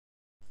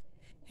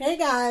Hey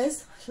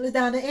guys,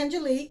 LaDonna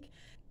Angelique.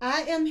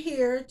 I am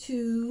here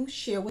to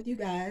share with you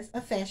guys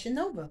a Fashion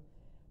Nova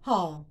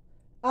haul.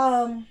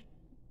 Um,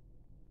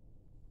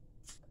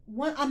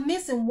 I'm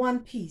missing one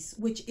piece,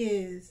 which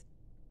is,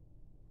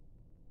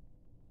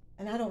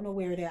 and I don't know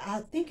where it is. I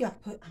think I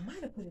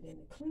might have put it in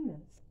the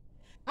cleaners.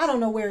 I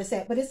don't know where it's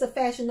at, but it's a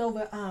Fashion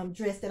Nova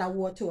dress that I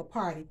wore to a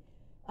party.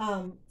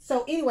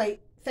 So anyway,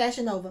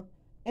 Fashion Nova,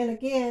 and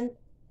again,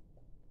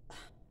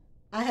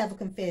 I have a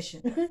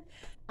confession.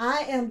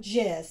 I am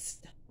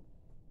just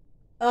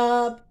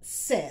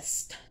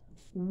obsessed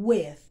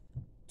with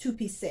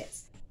two-piece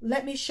sets.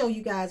 Let me show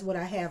you guys what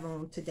I have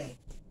on today.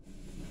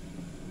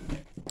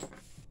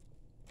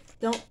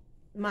 Don't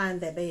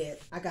mind that bed.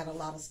 I got a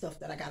lot of stuff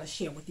that I got to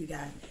share with you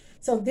guys.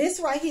 So this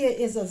right here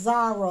is a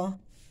Zara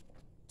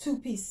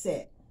two-piece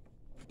set.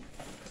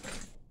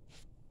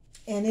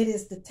 And it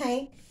is the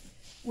tank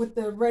with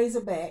the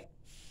razor back.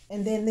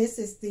 And then this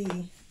is the,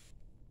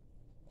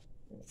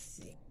 let's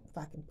see if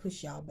I can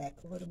push y'all back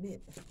a little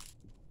bit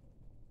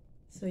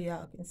so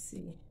y'all can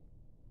see.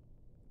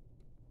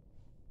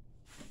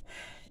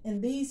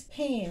 And these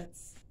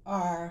pants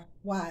are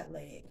wide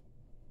leg.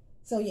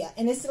 So yeah,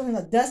 and it's in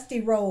a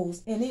dusty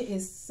rose, and it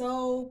is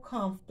so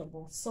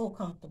comfortable, so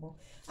comfortable.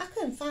 I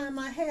couldn't find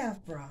my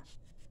half bra,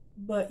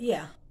 but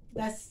yeah,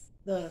 that's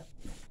the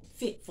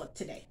fit for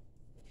today.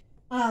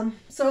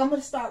 So I'm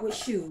gonna start with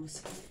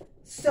shoes.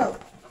 So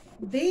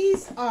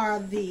these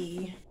are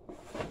the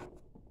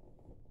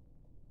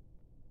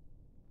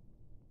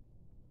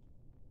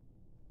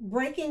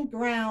Breaking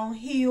Ground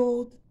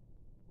heeled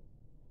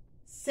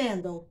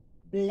sandal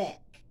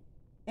black,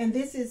 and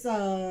this is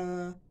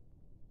in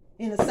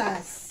a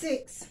size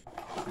 6,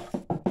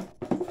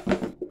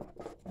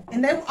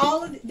 and they were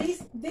all of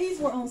these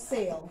were on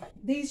sale.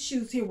 These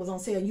shoes here was on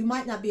sale. You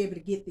might not be able to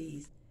get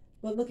these,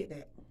 but look at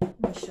that. Let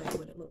me show you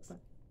what it looks like.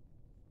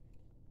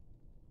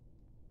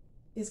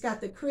 It's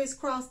got the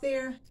crisscross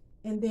there,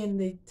 and then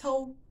the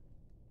toe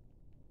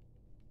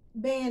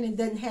band, and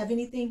doesn't have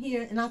anything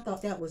here. And I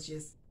thought that was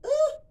just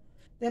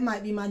that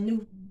might be my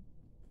new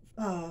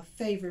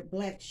favorite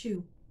black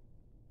shoe.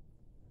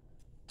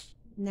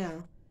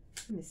 Now,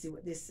 let me see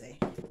what this say.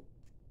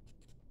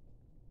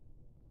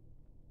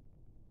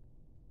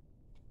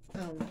 I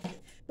don't know.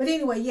 But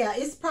anyway, yeah,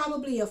 it's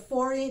probably a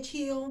 4-inch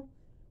heel.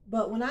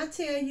 But when I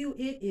tell you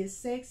it is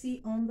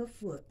sexy on the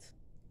foot.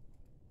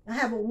 I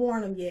haven't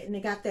worn them yet. And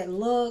they got that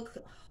lug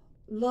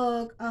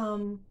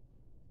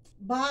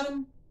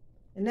bottom.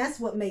 And that's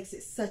what makes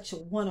it such a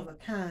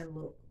one-of-a-kind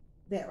look.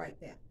 That right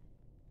there.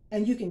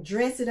 And you can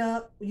dress it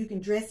up. You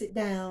can dress it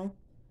down.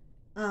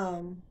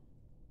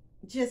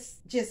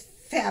 Just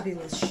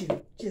fabulous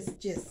shoe.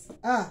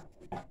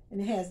 And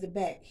it has the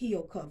back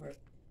heel covered.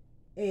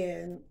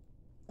 And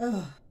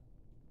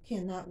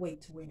cannot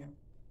wait to wear them.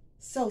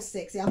 So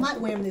sexy. I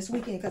might wear them this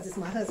weekend because it's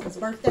my husband's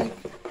birthday.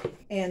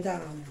 And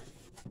I'm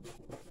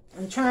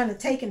trying to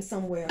take him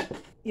somewhere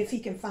if he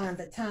can find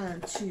the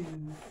time to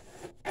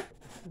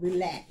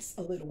relax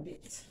a little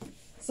bit.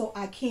 So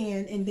I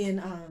can, and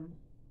then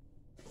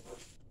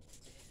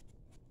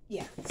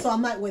yeah, so I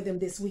might wear them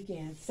this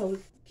weekend. So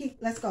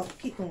let's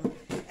keep going.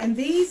 And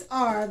these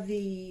are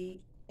the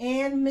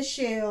Anne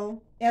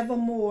Michelle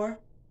Evermore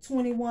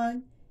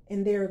 21,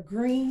 and they're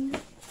green.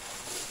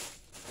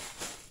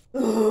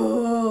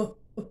 Oh,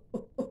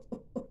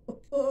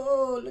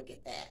 look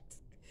at that.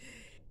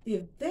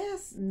 If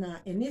that's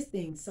not, and this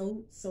thing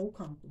so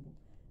comfortable.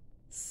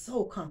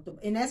 So comfortable.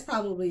 And that's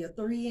probably a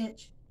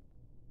 3-inch.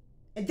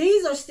 And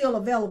these are still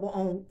available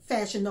on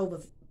Fashion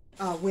Nova's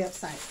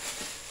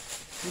website.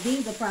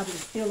 These are probably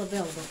still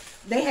available.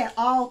 They had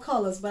all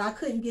colors, but I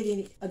couldn't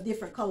get a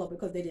different color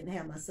because they didn't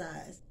have my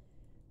size.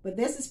 But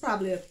this is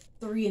probably a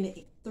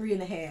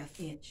 3.5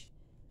 inch.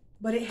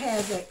 But it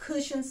has that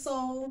cushion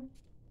sole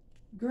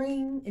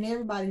green, and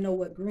everybody know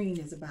what green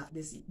is about.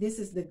 This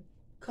is the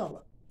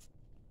color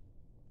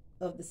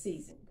of the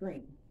season,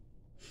 green.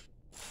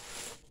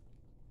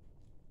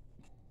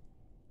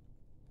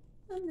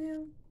 Oh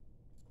no.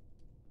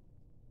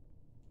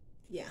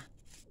 Yeah,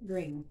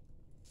 green.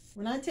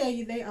 When I tell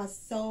you they are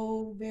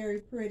so very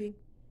pretty,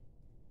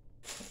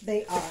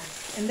 they are.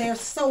 And they're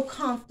so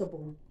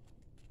comfortable.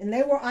 And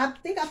they were, I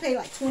think I paid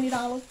like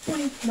 $24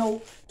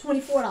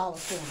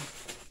 for them.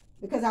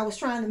 Because I was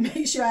trying to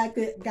make sure I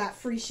got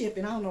free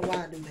shipping. I don't know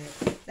why I do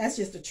that. That's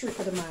just a trick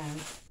of the mind.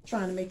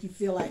 Trying to make you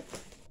feel like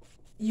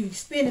you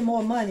spending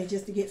more money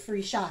just to get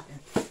free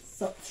shopping.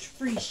 So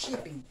free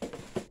shipping.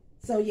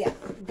 So yeah,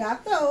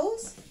 got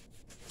those.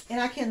 And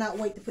I cannot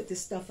wait to put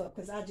this stuff up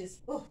because I just,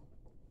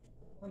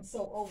 I'm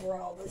so over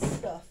all this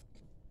stuff.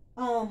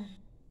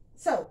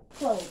 So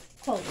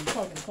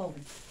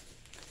clothing.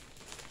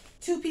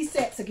 Two-piece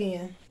sets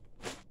again.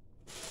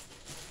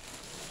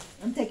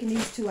 I'm taking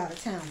these two out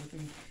of town with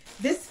me.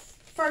 This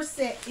first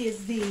set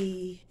is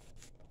the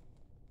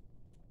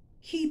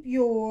Keep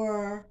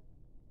You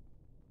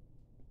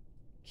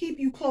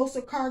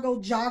Closer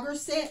cargo jogger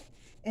set,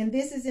 and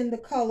this is in the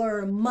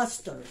color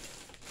mustard.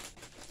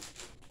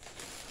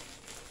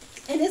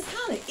 And it's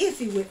kind of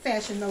iffy with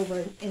Fashion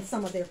Nova in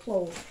some of their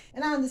clothes.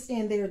 And I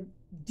understand they're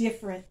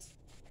different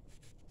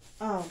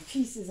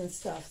pieces and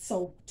stuff.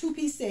 So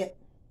 2-piece set.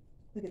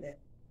 Look at that.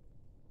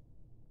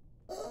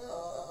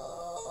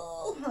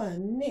 Oh,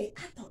 honey.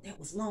 I thought that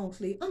was long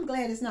sleeve. I'm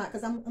glad it's not,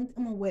 because I'm going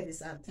to wear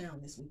this out of town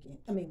this weekend.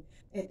 I mean,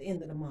 at the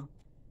end of the month.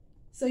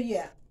 So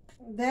yeah,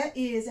 that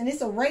is, and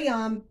it's a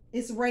rayon.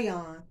 It's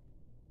rayon.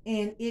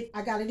 And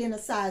I got it in a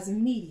size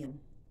medium.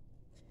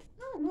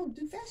 I don't know,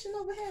 do Fashion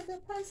Nova have their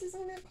prices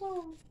on their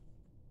clothes?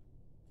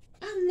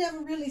 I've never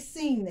really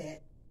seen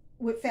that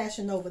with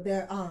Fashion Nova.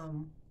 Their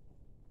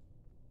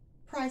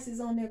prices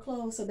on their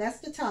clothes. So that's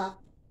the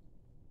top.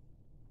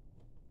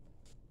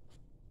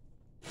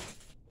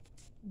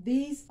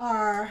 These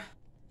are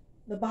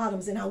the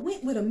bottoms, and I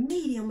went with a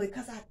medium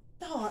because I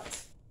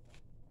thought,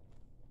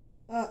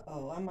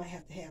 I might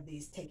have to have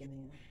these taken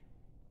in.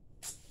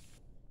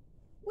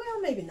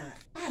 Well, maybe not.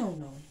 I don't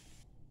know.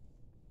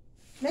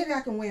 Maybe I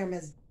can wear them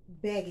as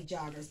baggy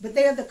joggers. But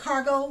they're the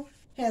cargo,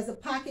 has the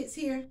pockets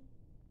here.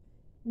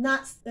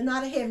 Not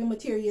a heavy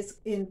material, it's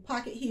in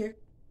pocket here.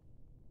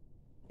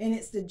 And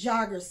it's the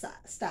jogger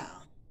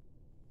style.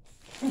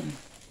 Let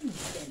me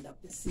stand up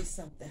and see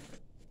something.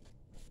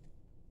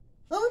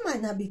 Oh, it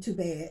might not be too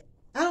bad.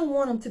 I don't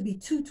want them to be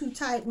too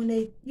tight when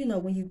they,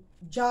 when you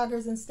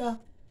joggers and stuff.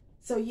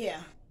 So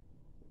yeah,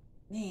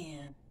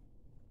 man,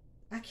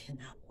 I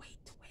cannot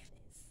wait to wear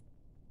this.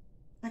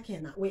 I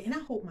cannot wait. And I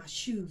hope my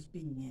shoes be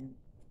in.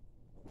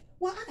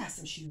 Well, I got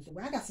some shoes to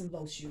wear. I got some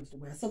low shoes to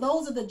wear. So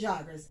those are the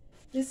joggers.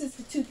 This is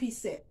the 2-piece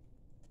set.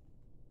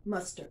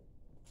 Mustard.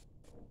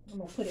 I'm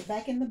going to put it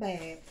back in the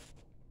bag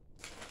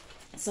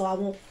so I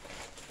won't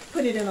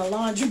put it in a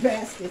laundry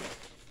basket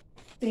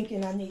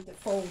thinking I need to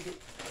fold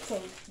it.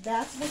 So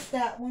that's what's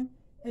that one.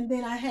 And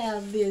then I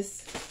have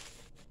this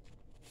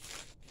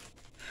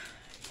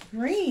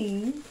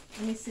green.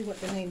 Let me see what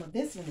the name of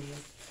this one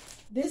is.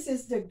 This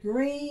is the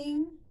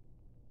green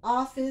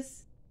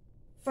Office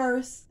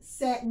First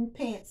Satin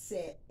Pants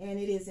Set. And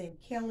it is in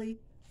Kelly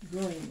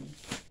Green.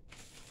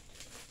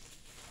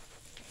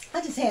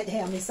 I just had to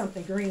have me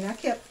something green. I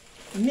kept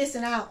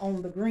missing out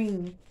on the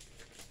green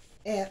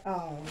at,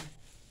 I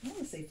want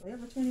to say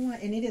Forever 21.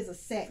 And it is a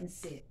satin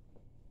set.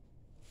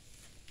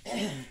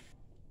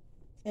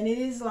 And it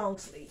is long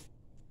sleeve.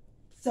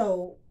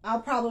 So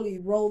I'll probably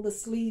roll the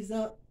sleeves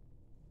up.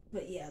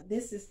 But yeah,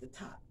 this is the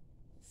top.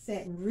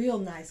 Satin, real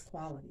nice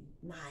quality.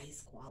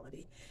 Nice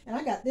quality. And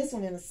I got this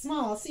one in a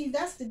small. See,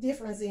 that's the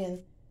difference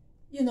in,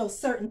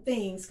 certain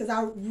things. Because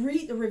I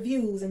read the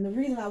reviews. And the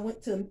reason I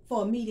went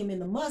for a medium in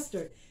the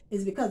mustard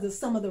is because of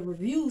some of the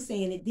reviews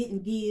saying it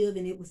didn't give.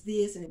 And it was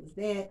this and it was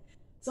that.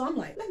 So I'm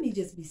like, let me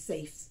just be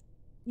safe,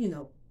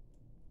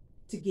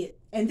 to get.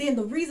 And then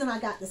the reason I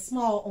got the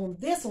small on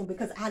this one,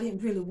 because I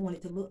didn't really want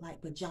it to look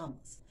like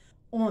pajamas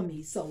on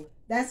me. So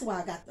that's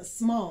why I got the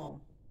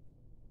small.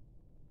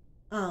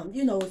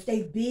 If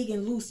they big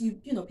and loose,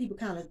 people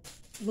kind of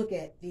look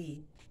at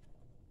the,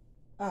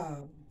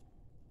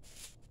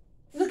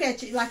 look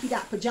at you like you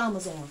got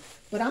pajamas on.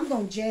 But I'm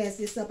going to jazz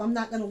this up. I'm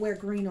not going to wear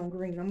green on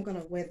green. I'm going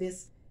to wear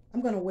this.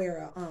 I'm going to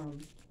wear a,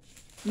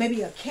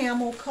 maybe a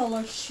camel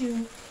color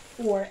shoe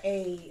or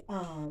a,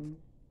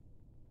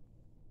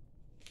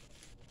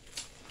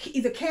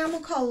 either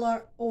camel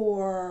color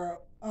or,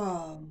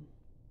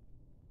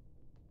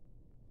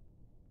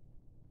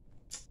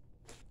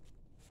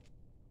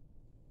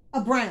 a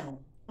brown.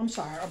 I'm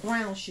sorry, a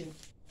brown shoe.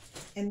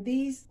 And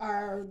these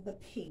are the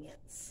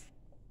pants.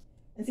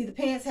 And see, the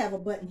pants have a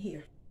button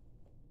here.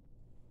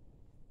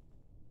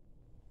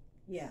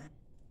 Yeah.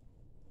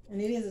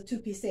 And it is a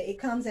 2-piece set. It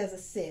comes as a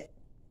set.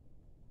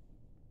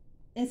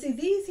 And see,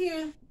 these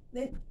here,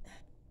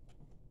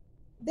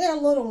 they're a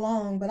little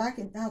long, but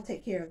I'll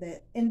take care of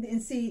that.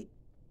 And see,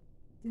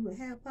 do it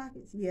have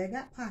pockets? Yeah, it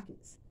got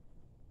pockets.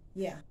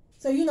 Yeah.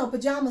 So,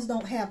 pajamas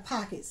don't have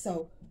pockets.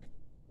 So,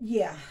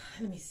 yeah.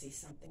 Let me see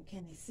something.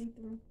 Can they see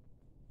through?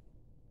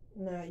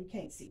 No, you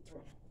can't see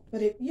through.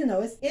 But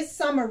it's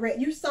summer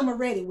ready. You're summer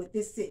ready with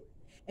this sit.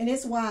 And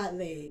it's wide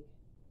leg.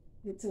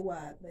 It's a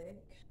wide leg.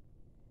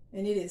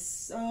 And it is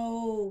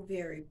so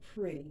very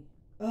pretty.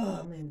 Oh,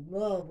 I'm in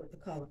love with the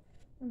color.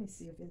 Let me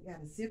see if it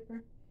got a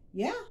zipper.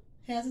 Yeah,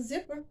 has a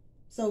zipper.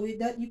 So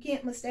you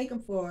can't mistake them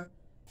for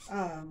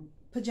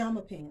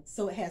pajama pants.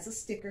 So it has a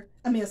sticker.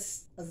 I mean,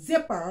 a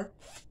zipper.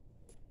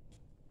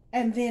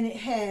 And then it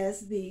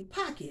has the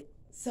pocket.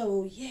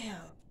 So yeah,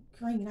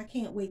 green. I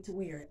can't wait to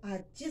wear it.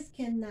 I just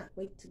cannot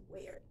wait to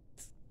wear it.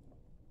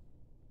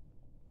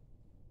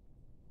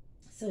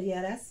 So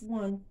yeah, that's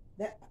one.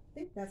 I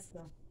think that's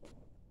the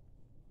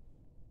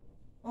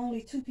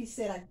only 2-piece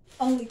set.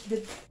 Only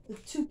the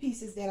 2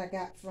 pieces that I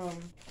got from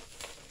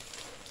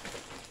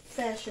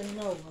Fashion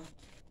Nova.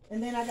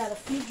 And then I got a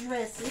few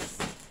dresses.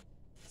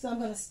 So I'm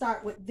going to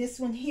start with this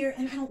one here.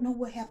 And I don't know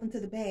what happened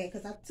to the bag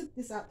because I took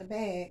this out the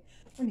bag.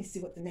 Let me see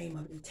what the name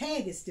of it is. The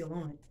tag is still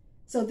on it.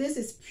 So this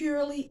is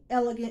Purely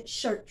Elegant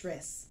Shirt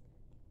Dress.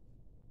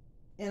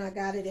 And I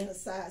got it in a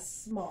size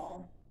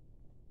small.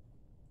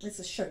 It's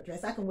a shirt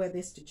dress. I can wear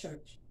this to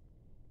church.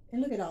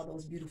 And look at all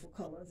those beautiful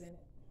colors in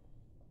it.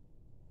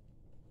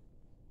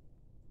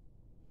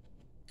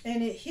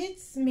 And it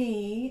hits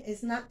me.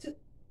 It's not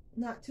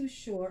too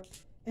short.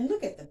 And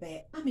look at the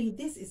back. I mean,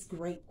 this is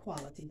great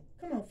quality.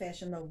 Come on,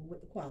 Fashion Nova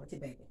with the quality,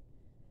 baby.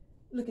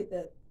 Look at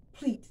the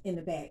pleat in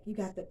the back. You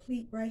got the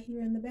pleat right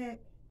here in the back.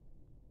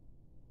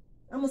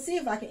 I'm going to see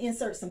if I can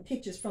insert some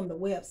pictures from the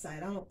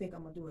website. I don't think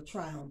I'm going to do a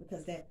try on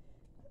because that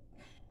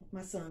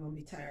my son going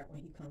to be tired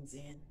when he comes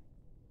in.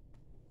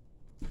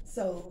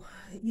 So,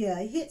 yeah,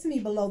 it hits me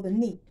below the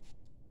knee.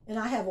 And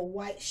I have a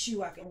white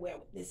shoe I can wear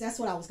with this. That's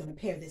what I was going to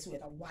pair this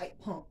with, a white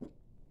pump.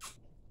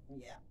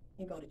 Yeah,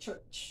 and go to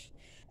church.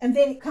 And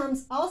then it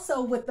comes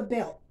also with the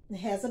belt. It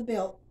has a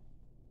belt.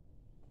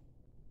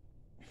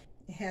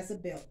 It has a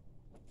belt.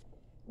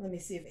 Let me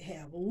see if it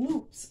have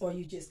loops or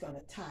you just going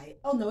to tie it.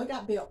 Oh, no, it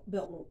got belt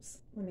loops.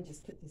 Let me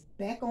just put this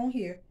back on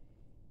here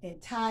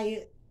and tie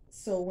it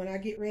so when I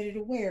get ready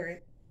to wear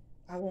it,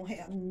 I won't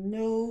have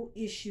no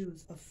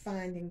issues of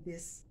finding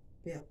this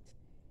belt.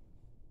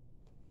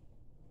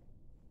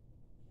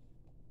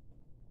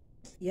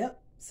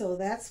 Yep, so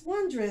that's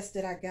one dress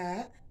that I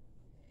got.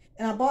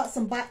 And I bought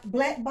some black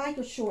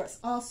biker shorts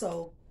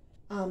also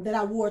that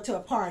I wore to a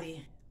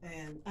party.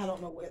 And I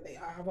don't know where they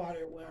are. I've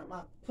already wear them.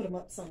 I'll put them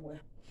up somewhere.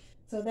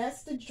 So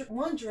that's the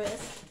one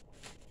dress.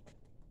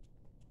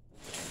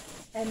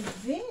 And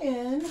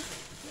then,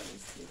 what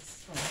is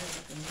this? Oh, I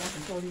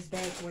can throw these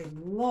bags away.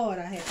 Lord,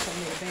 I had so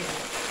many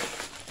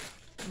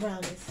bags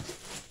around this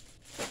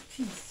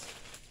piece.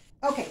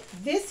 Okay,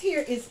 this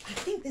here is, I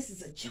think this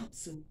is a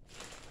jumpsuit.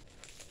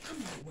 I'm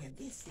going to wear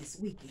this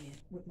weekend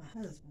with my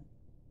husband.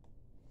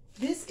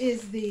 This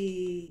is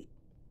the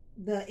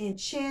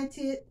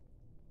Enchanted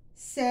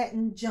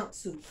satin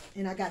jumpsuit,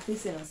 and I got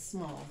this in a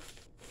small.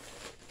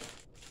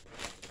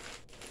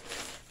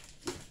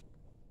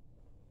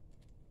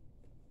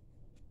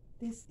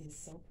 This is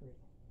so pretty.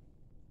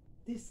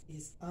 This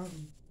is a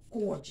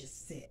gorgeous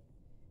set.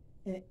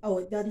 And oh,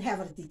 it doesn't have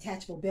a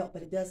detachable belt,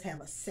 but it does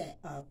have a set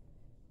of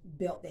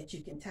belt that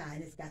you can tie,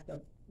 and it's got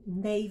the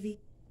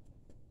navy,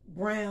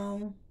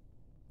 brown,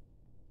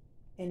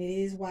 and it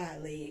is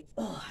wide leg.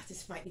 Oh,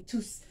 this might be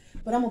too,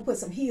 but I'm gonna put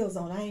some heels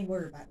on. I ain't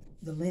worried about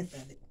the length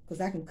of it because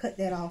I can cut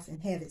that off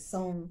and have it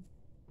sewn.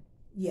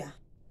 Yeah.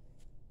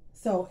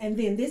 So, and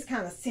then this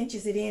kind of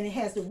cinches it in. It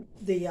has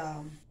the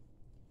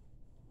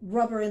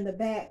rubber in the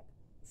back,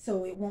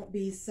 so it won't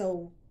be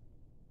so,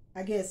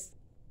 I guess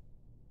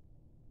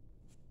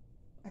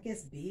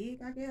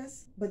big, I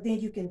guess. But then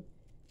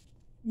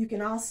you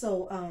can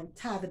also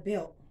tie the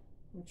belt.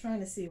 I'm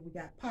trying to see if we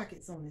got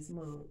pockets on this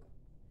mug.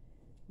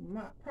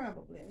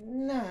 Probably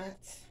not.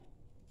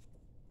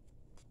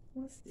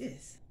 What's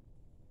this?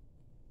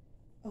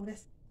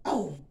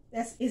 Oh,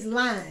 it's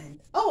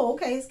lined. Oh,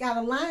 okay, it's got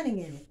a lining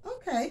in it.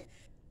 Okay.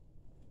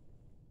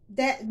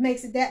 That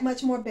makes it that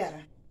much more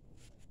better.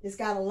 It's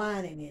got a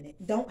lining in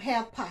it. Don't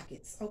have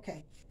pockets.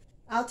 Okay.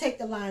 I'll take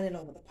the lining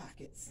over the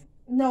pockets.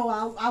 No,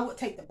 I would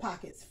take the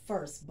pockets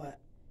first, but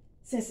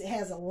since it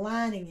has a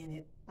lining in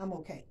it, I'm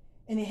okay.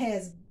 And it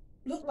has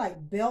look like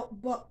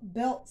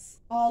belts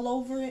all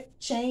over it,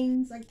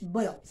 chains, like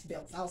belts,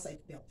 I'll say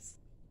belts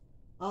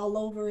all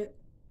over it.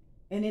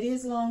 And it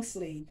is long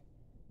sleeve,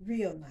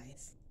 real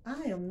nice.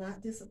 I am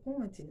not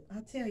disappointed. I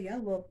tell you, I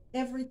love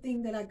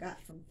everything that I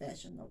got from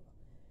Fashion Nova.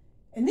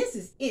 And this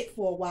is it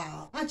for a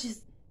while.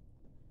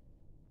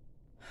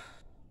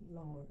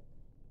 Lord.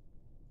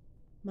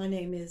 My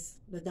name is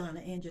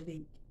LaDonna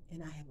Angelique,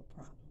 and I have a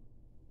problem.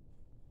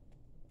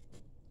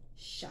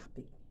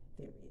 Shopping,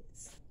 there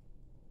is.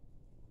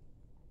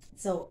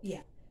 So,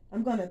 yeah,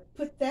 I'm going to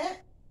put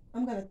that.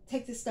 I'm going to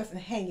take this stuff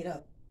and hang it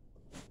up.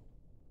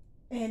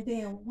 And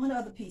then one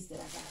other piece that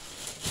I got.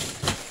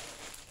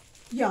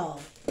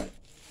 Y'all,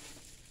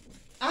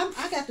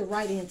 I got to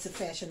write into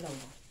Fashion Nova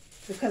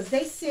because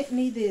they sent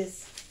me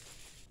this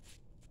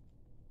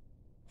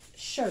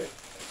shirt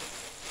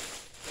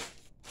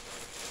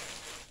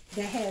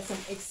that had some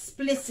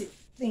explicit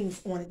things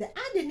on it that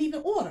I didn't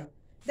even order.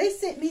 They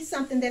sent me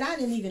something that I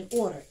didn't even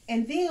order.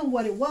 And then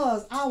what it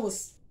was, I'm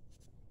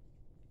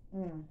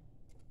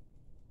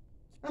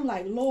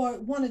like,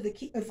 Lord,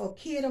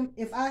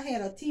 if I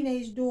had a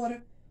teenage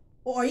daughter,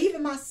 or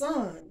even my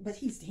son, but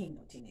he ain't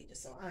no teenager,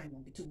 so I ain't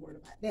gonna be too worried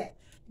about that.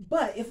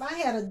 But if I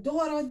had a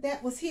daughter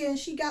that was here and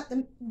she got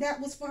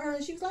that was for her,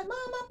 and she was like, Mom,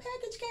 my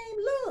package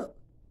came, look.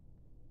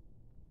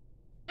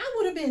 I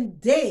would have been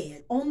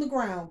dead on the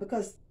ground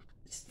because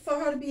for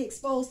her to be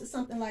exposed to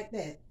something like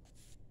that.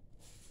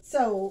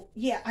 So,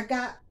 yeah, I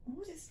got,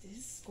 what is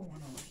this going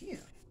on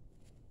here?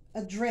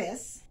 A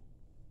dress.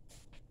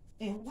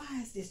 And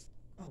why is this?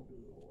 Oh,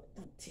 Lord,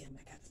 don't tell me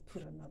I got to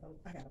put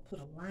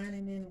a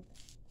lining in it.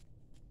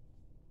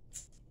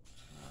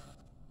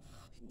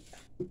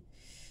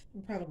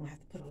 I'm probably going to have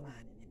to put a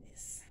lining in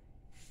this.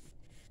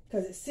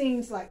 Because it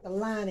seems like the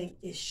lining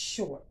is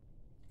short.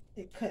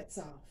 It cuts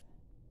off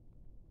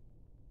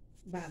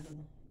by the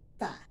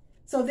thigh.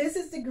 So this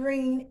is the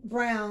green and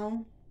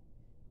brown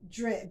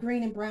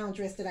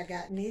dress that I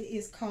got, and it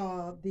is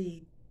called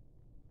the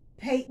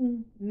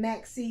Peyton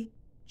Maxi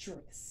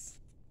dress.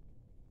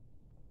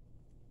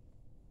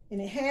 And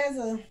it has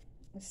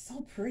It's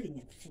so pretty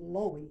and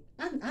flowy.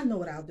 I know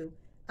what I'll do.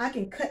 I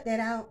can cut that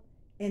out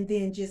and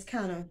then just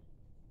kind of,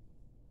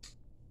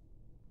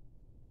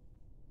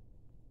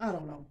 I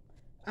don't know.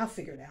 I'll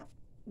figure it out.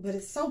 But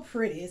it's so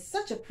pretty. It's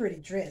such a pretty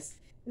dress.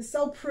 It's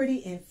so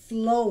pretty and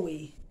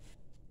flowy.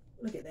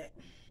 Look at that.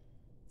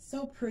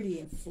 So pretty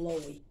and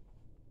flowy.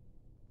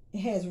 It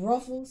has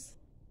ruffles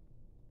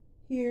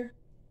here,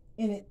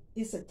 and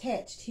it's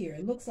attached here.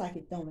 It looks like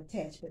it don't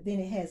attach, but then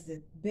it has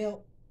the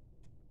belt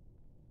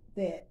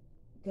that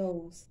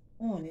goes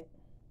on it,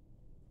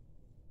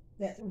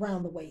 that's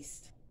around the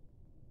waist.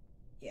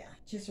 Yeah,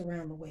 just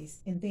around the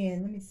waist. And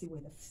then let me see where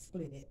the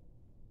split is.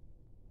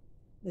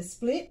 The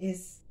split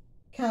is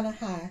kind of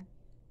high,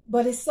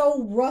 but it's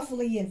so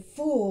ruffly and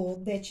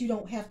full that you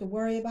don't have to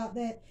worry about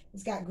that.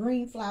 It's got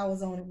green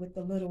flowers on it with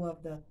the little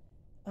of the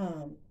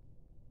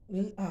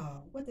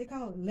what they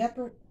call it,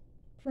 leopard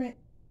print.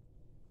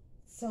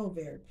 So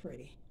very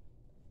pretty.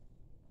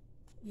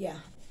 Yeah,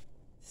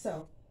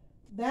 so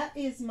that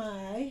is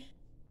my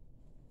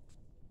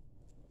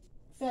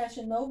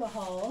Fashion Nova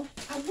haul.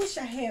 I wish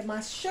I had my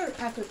shirt.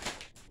 I could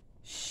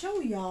show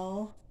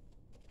y'all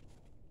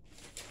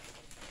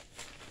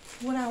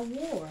what I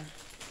wore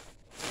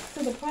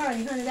to the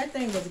party. Honey, that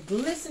thing was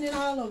glistening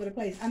all over the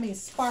place. I mean,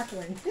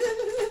 sparkling.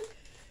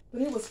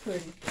 But it was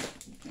pretty.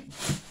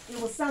 It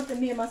was something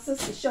me and my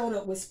sister showed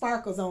up with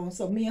sparkles on,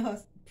 so me and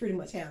her pretty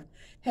much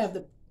have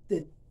the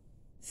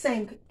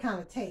same kind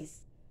of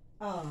taste.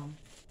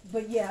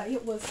 But yeah,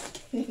 it was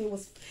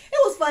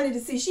funny to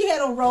see. She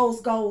had on rose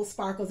gold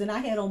sparkles and I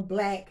had on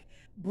black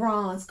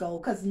bronze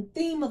gold, because the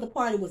theme of the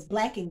party was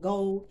black and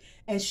gold,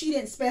 and she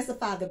didn't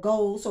specify the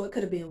gold, so it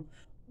could have been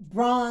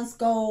bronze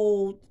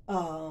gold,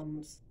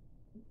 rose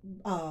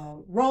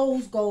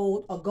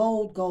gold, or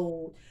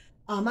gold.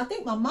 I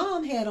think my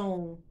mom had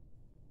on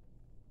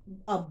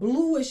a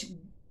bluish,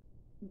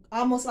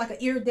 almost like an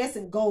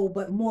iridescent gold,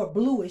 but more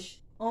bluish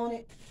on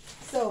it.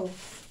 So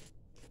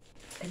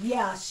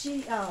yeah,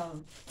 she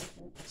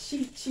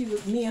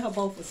was, me and her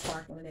both were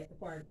sparkling at the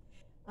party.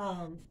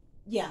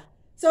 Yeah.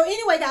 So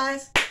anyway,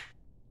 guys,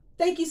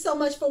 thank you so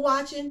much for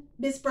watching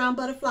Miss Brown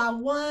Butterfly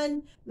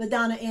 1,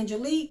 LaDonna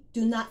Angelique.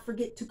 Do not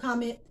forget to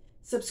comment,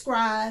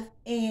 subscribe,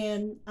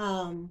 and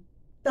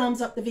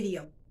thumbs up the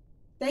video.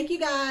 Thank you,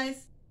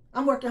 guys.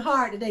 I'm working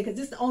hard today because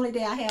this is the only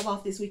day I have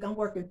off this week. I'm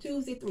working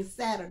Tuesday through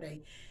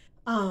Saturday.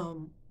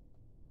 And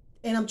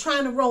I'm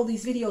trying to roll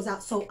these videos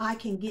out so I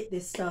can get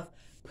this stuff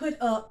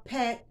put up,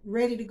 packed,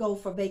 ready to go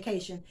for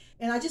vacation.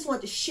 And I just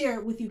want to share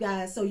it with you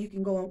guys so you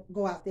can go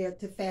out there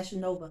to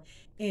Fashion Nova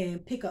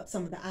and pick up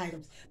some of the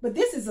items. But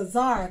this is a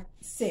Zara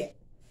set.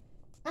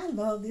 I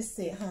love this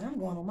set, honey. I'm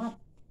going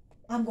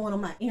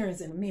on my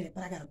errands in a minute,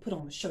 but I got to put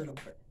on a shirt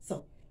over it.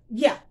 So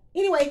yeah.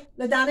 Anyway,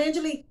 LaDonna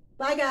Angelique.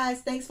 Bye,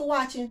 guys. Thanks for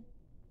watching.